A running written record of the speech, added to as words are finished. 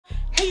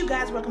Hey you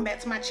guys, welcome back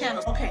to my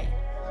channel. Okay,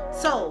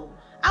 so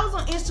I was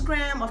on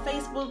Instagram or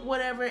Facebook,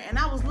 whatever, and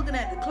I was looking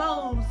at the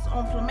clothes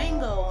on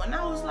Flamingo, and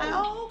I was like,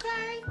 oh,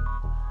 okay,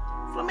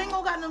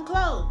 Flamingo got them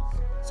clothes.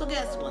 So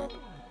guess what?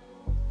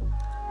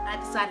 I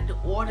decided to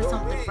order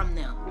something from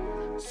them.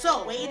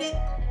 So waited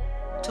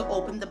to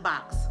open the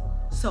box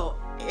so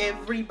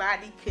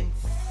everybody can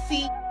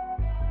see.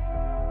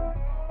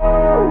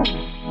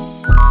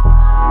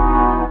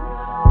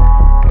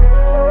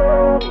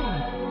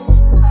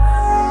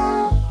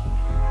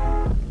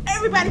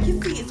 Everybody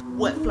can see is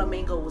what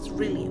Flamingo was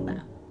really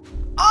about.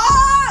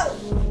 Oh!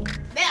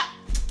 Now,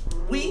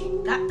 we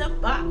got the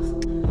box.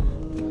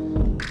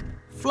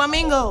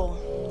 Flamingo.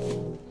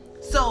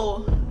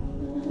 So,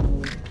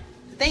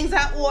 the things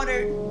I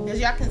ordered, as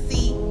y'all can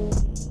see.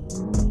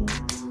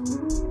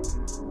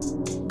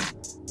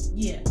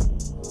 Yeah.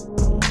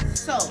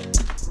 So,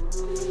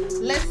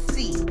 let's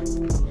see.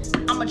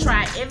 I'm gonna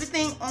try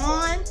everything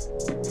on.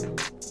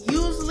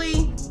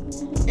 Usually,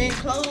 in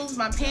clothes,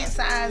 my pant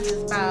size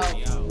is about,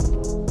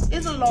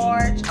 it's a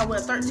large. I wear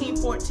 13,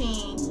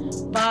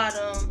 14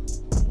 bottom,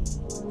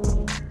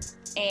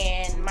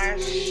 and my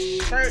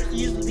shirts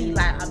usually be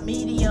like a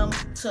medium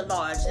to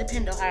large,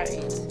 depending on how it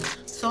is.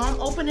 So I'm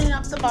opening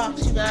up the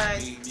box, you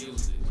guys.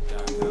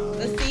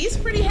 Let's see, it's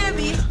pretty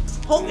heavy.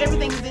 Hope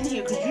everything's in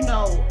here because you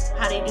know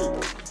how they do.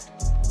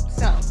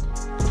 So,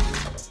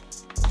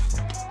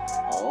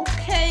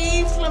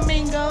 okay,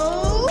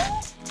 Flamingo.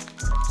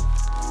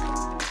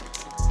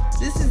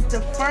 This is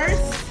the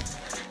first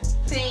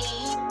thing.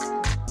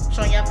 I'm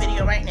showing y'all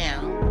video right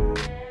now.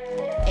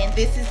 And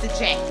this is the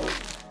jacket.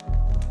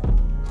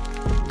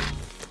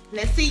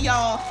 Let's see,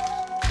 y'all.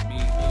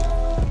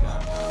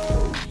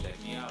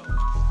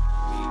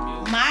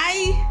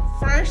 My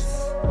first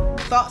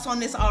thoughts on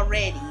this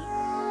already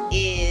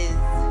is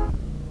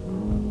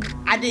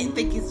I didn't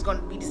think it's going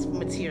to be this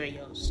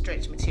material,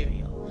 stretch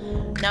material.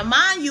 Now,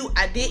 mind you,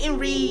 I didn't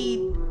read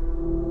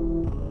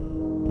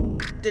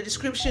the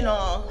description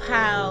on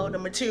how the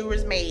material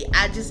is made.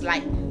 I just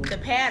like the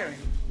pattern.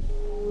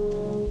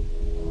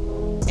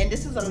 And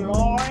this is a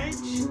large,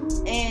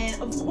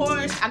 and of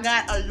course I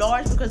got a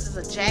large because it's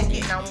a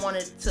jacket and I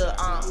wanted to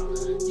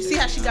you see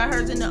how she got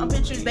hers in the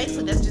pictures?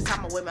 Basically that's just how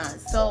I'm gonna wear mine.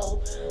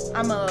 So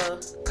I'm gonna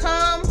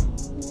come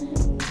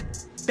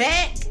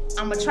back,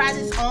 I'm gonna try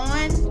this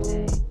on,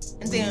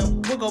 and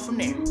then we'll go from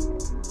there.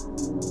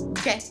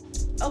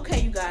 Okay,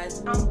 you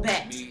guys, I'm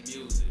back.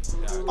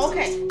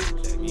 Okay,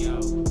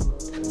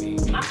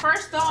 my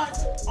first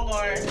thoughts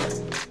are,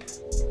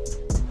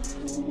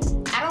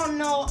 I don't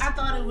know, I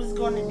thought it was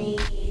going to be,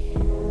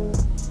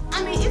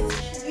 I mean,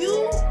 it's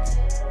cute.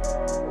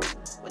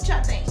 What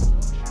y'all think?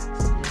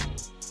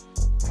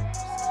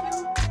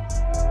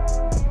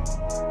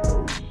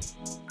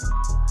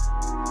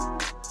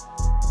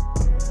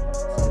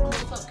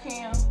 Close-up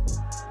cam.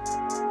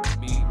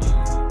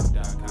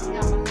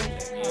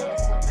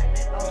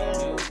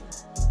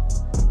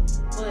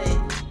 But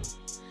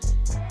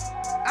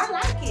I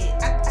like it.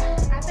 I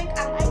think I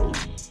like it.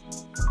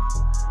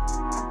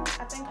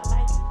 I think I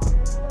like it.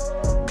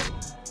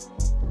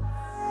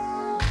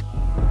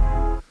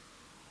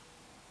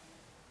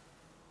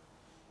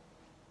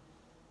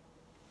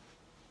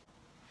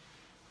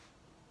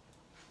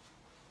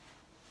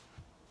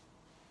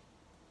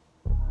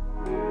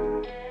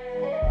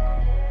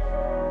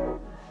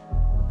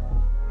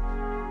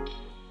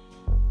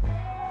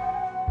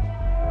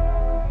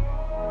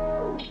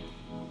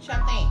 What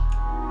y'all think?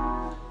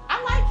 I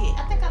like it.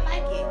 I think I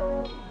like it.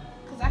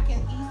 Because I can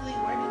easily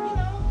wear it, you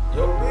know.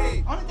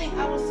 Only thing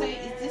I would say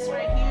is this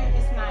right here,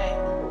 it's not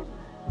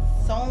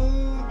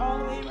sewn all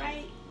the way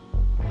right.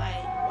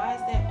 Like, why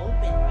is that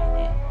open like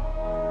that?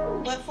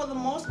 But for the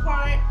most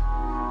part,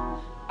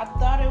 I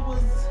thought it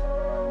was,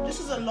 this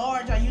is a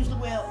large. I usually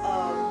wear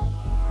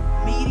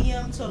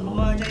medium to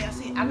large. Y'all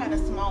see, I got a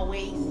small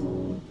waist.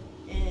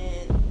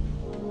 And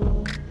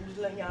I'm just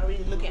letting y'all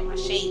really look at my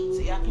shape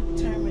so y'all can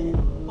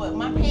determine. But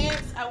my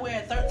pants, I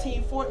wear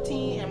 13,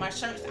 14, and my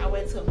shirts, I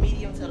wear to a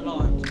medium to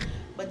large.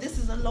 But this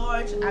is a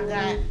large I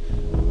got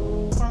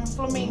from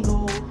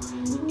Flamingo.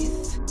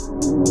 It's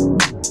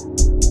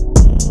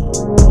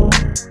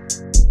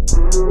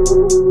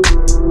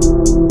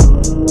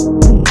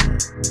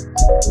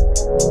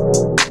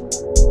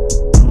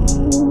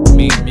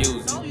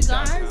so you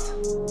guys,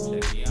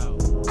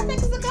 I think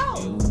it's a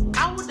go.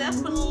 I would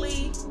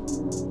definitely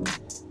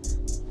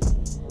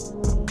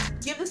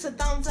give this a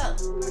thumbs up.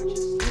 This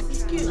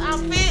is a cute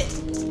outfit.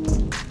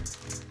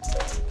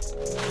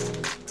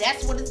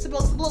 That's what it's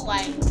supposed to look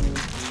like.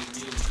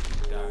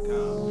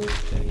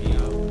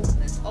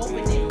 Let's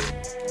open it.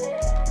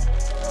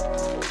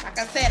 Like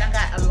I said, I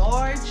got a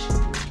large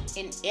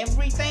in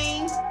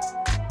everything.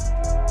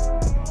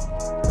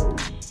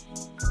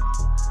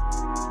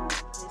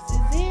 This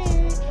is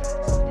it.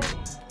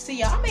 See,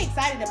 y'all, I'm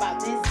excited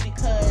about this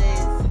because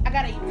I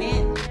got an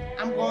event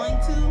I'm going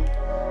to,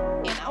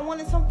 and I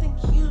wanted something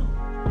cute.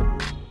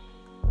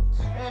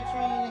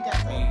 Stretching, got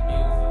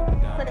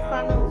some credit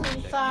card numbers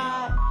on the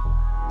side.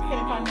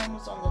 Credit card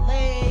numbers on the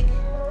leg.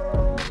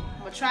 I'm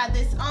gonna try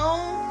this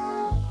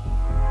on.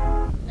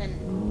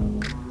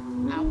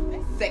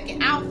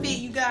 second outfit,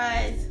 you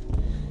guys.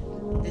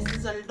 This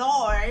is a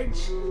large.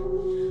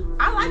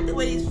 I like the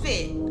way these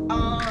fit.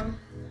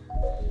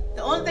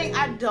 The only thing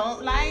I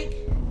don't like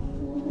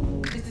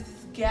is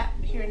this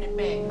gap here in the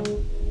back.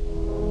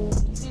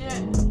 See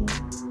that?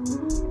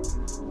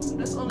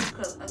 That's only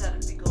because I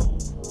got a big old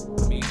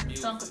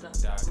chunk of them.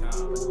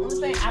 The only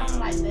thing I don't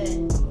like that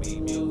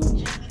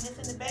jiggliness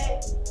in the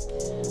back.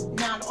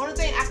 Now the only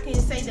thing I can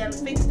say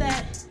that'll fix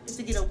that is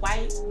to get a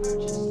white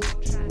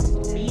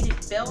beaded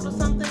belt or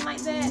something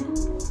like that.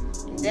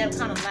 And that'll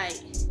kind of like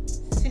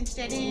cinch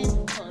that in.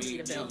 Oh,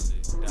 need a belt.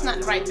 It's not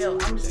the right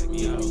belt. I'm just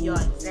giving y'all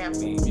an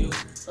example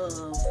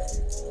of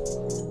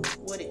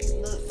what it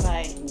can look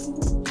like.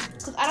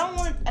 Cause I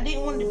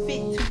didn't want it to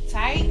fit too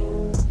tight.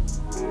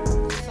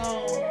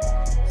 So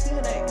see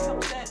how that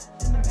helps that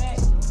in the back.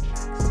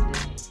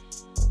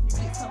 You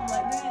get something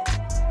like that.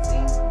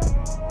 See?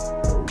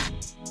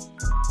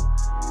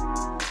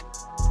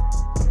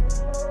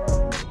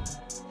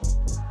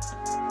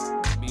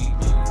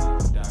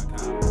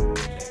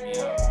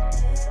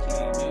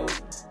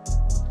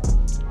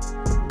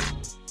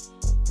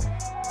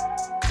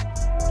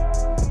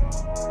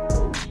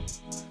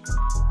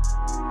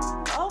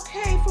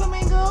 Okay,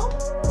 Flamingo.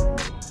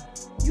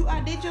 You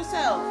outdid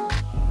yourself.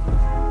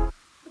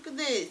 Look at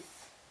this.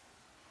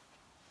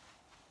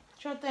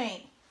 What y'all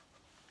think?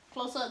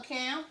 Close up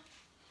cam.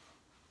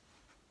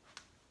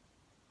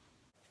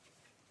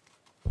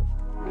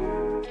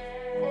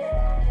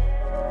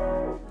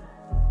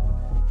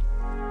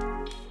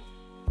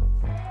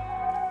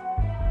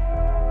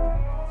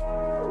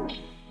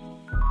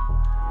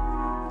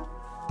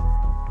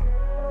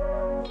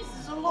 This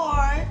is a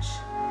large.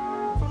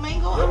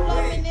 Flamingo, I'm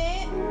loving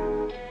it.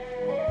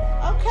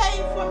 Okay,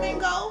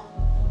 Flamingo.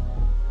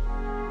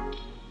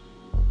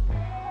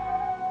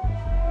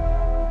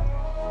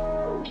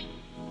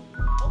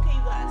 Okay,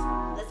 you guys,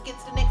 let's get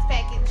to the next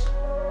package.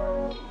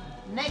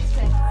 Next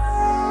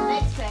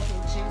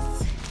package is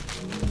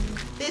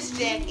this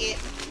jacket.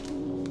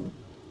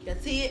 You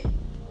see it?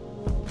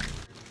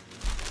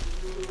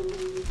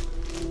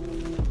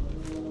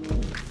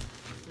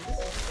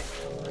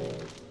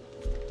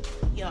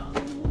 Yo.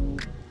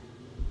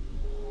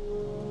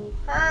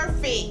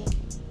 Perfect.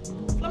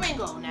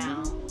 Flamingo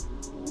now.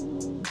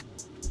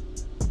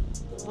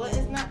 The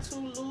button's not too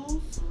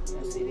loose.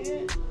 You see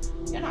that?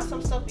 You know how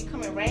some stuff be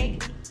coming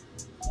raggedy?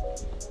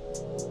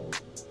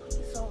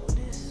 It's on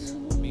this.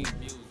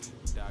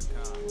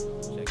 MeMusic.com.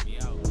 Check me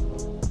out.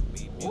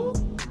 Ooh.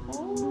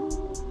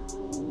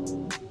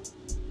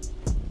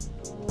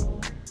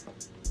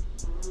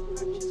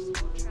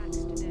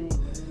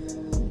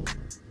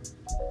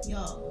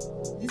 Yo,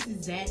 this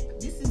is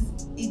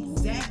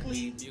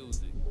exactly.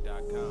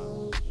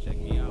 MeMusic.com. Check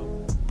me out.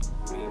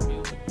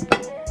 MeMusic.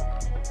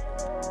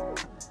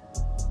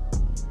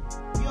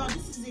 Yo,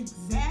 this is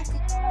exactly.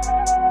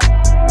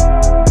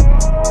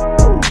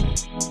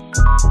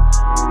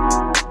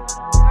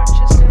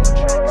 Purchase your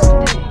tracks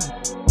today.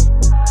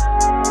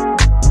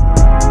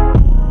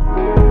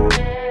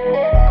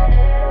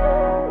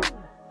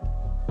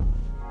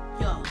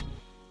 Yo,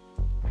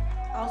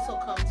 also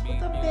comes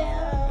with a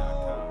belt.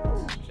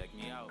 MeMusic.com. Check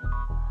me out.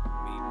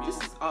 This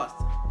MeMusic. is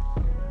awesome.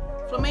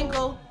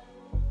 Flamingo,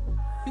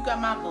 you got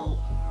my vote.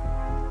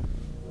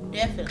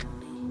 Definitely.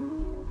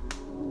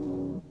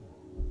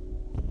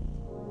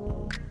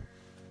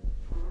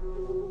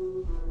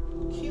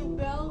 Cute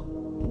belt.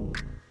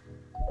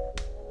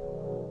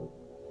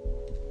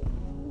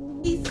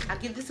 I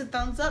give this a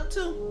thumbs up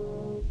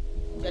too.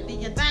 You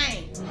did your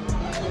thing.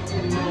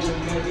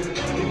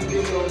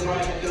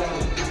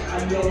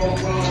 I know I'm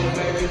wrong,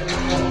 baby.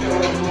 I know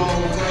I'm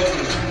wrong,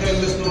 baby. Can't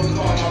miss no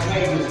call, my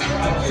baby. I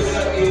guess I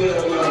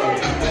ill love.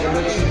 Like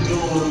what you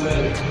doing,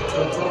 baby?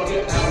 The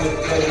bucket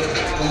alligator.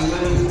 The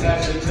money's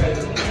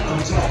agitated.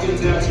 I'm talking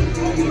down to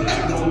booty.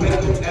 Don't make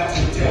them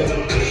agitated.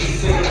 She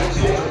said I'm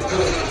taking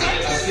pussy.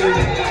 I said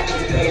it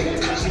activated.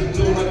 She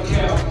do my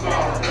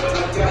campfire.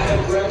 I got her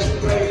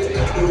graduated.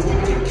 The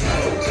wicked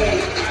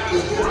capitated. The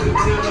wicked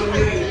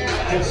contaminated.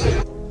 And she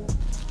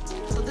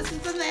So this is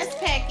the last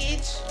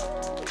package.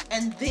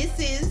 And this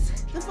is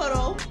the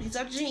photo. These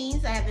are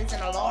jeans. I have this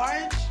in a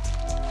large.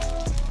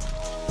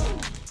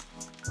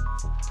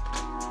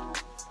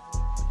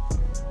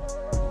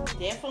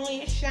 Definitely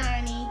is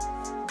shiny.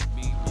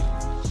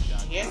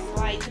 Just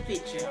like the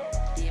picture.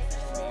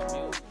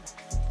 Definitely.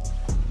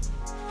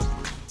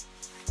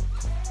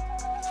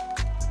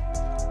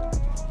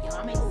 Yo,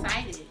 I'm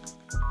excited.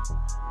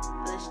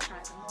 Let's try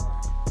them on.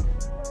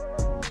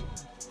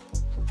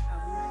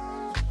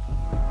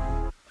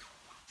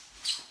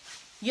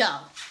 Yo.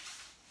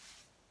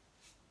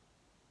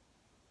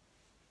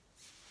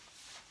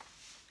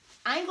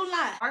 I ain't gonna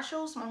lie.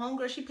 Marshalls, my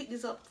homegirl, she picked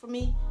this up for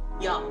me.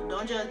 Y'all,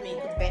 don't judge me,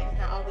 because back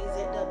when I always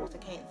zipped up, because I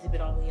can't zip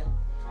it all the way up.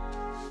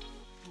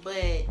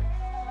 But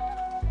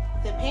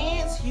the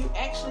pants, you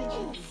actually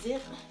can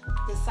zip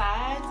the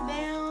sides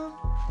down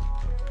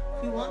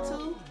if you want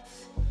to.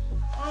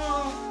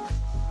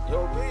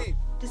 Yo, B.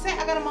 To say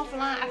I got them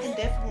offline, I can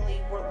definitely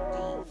work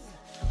with these.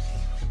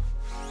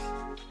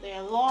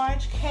 They're large.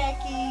 large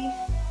khaki.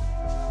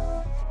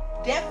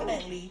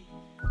 Definitely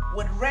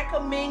would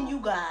recommend you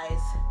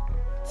guys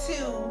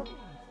to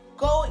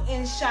go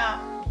and shop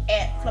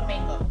at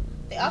Flamingo.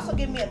 They also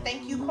give me a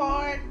thank you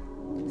card.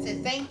 It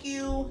says, thank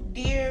you,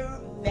 dear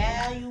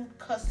valued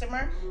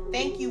customer.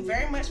 Thank you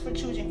very much for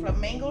choosing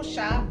Flamingo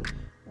Shop.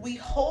 We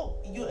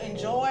hope you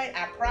enjoyed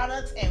our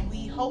products and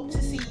we hope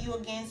to see you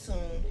again soon.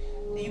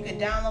 You can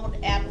download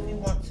the app if you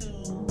want to.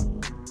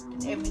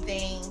 And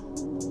everything.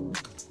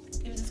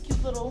 Give this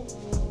cute little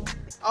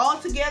all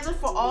together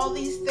for all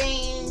these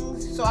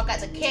things. So I got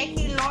the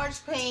khaki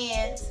large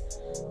pants,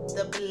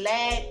 the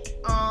black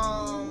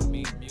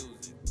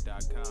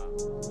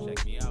MeMusic.com.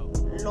 Check me out.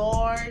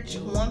 large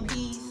one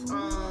piece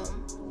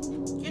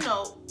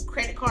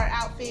credit card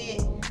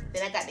outfit.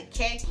 Then I got the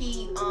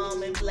khaki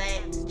and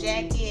black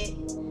jacket.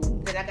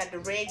 Then I got the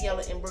red,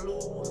 yellow, and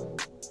blue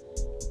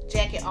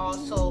jacket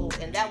also,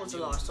 and that was a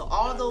large. So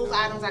all those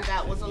items I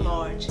got was a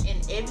large,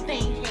 and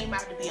everything came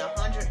out to be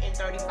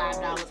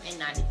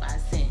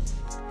 $135.95.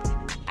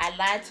 I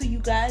lied to you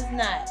guys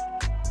not.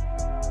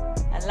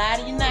 I lied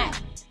to you not.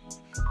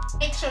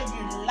 Make sure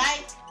you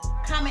like,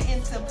 comment,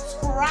 and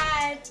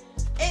subscribe.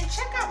 And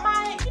check out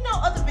my,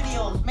 other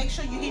videos. Make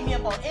sure you hit me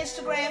up on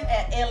Instagram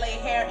at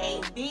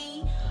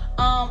LAHairAB.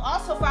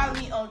 Also follow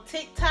me on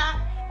TikTok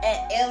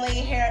at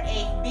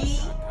LAHairAB.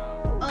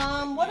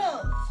 What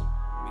else?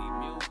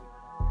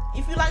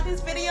 If you like this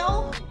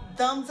video,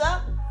 thumbs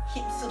up,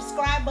 hit the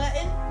subscribe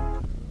button.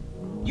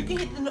 You can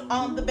hit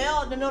the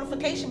bell, the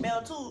notification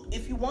bell too,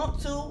 if you want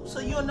to, so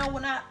you'll know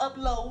when I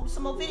upload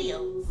some more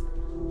videos.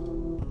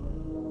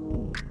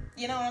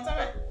 You know what I'm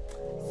talking about?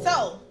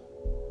 So,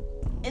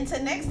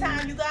 until next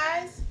time, you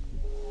guys.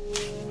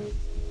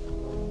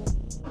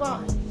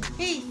 Bye.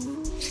 Peace.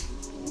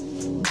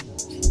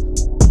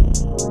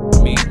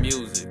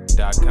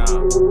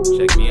 MeMusic.com.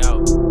 Check me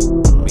out.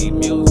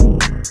 MeMusic.